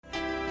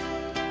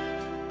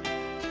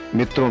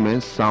मित्रों में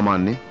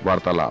सामान्य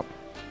वार्तालाप.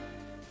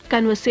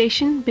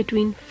 Conversation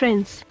between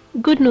friends.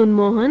 Good noon,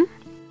 Mohan.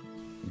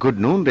 Good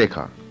noon,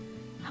 Rekha.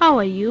 How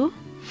are you?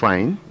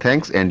 Fine,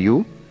 thanks. And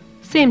you?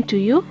 Same to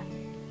you.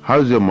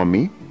 How's your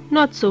mummy?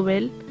 Not so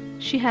well.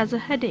 She has a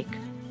headache.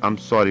 I'm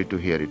sorry to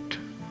hear it.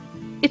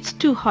 It's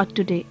too hot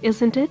today,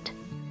 isn't it?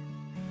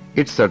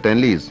 It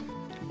certainly is.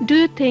 Do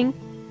you think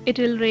it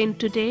will rain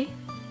today?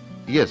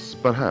 Yes,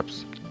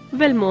 perhaps.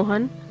 Well,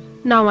 Mohan,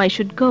 now I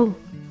should go.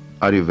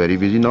 Are you very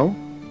busy now?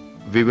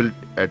 We will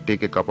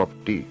take a cup of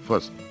tea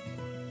first.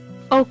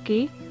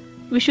 Okay,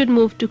 we should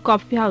move to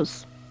coffee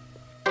house.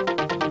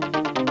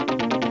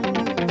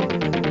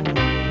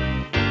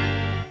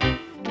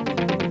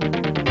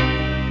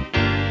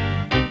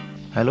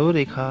 Hello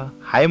Rekha.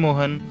 Hi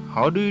Mohan.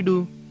 How do you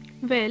do?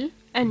 Well,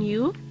 and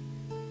you?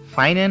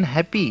 Fine and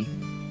happy.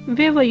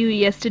 Where were you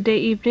yesterday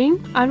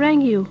evening? I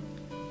rang you.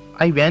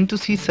 I went to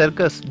see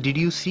circus. Did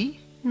you see?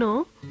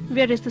 No,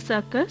 where is the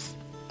circus?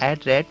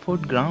 At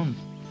Radford Ground.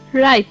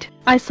 Right,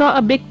 I saw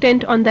a big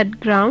tent on that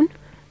ground,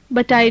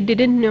 but I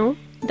didn't know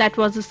that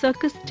was a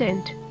circus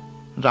tent.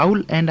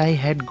 Rahul and I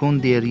had gone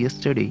there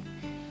yesterday.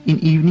 In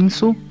evening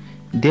so,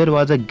 there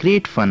was a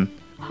great fun.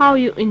 How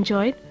you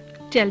enjoyed?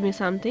 Tell me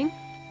something.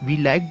 We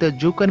liked the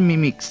Joker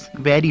mimics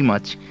very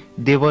much.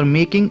 They were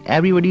making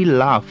everybody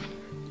laugh.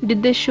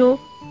 Did they show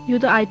you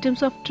the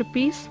items of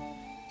trapeze?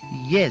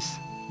 Yes,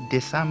 they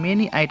saw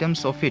many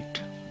items of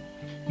it.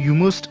 You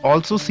must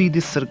also see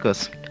this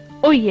circus.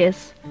 Oh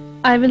yes,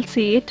 I will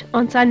see it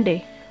on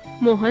Sunday.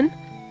 Mohan,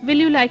 will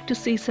you like to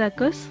see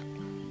circus?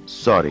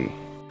 Sorry,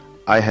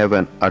 I have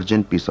an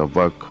urgent piece of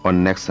work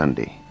on next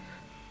Sunday.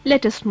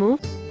 Let us move.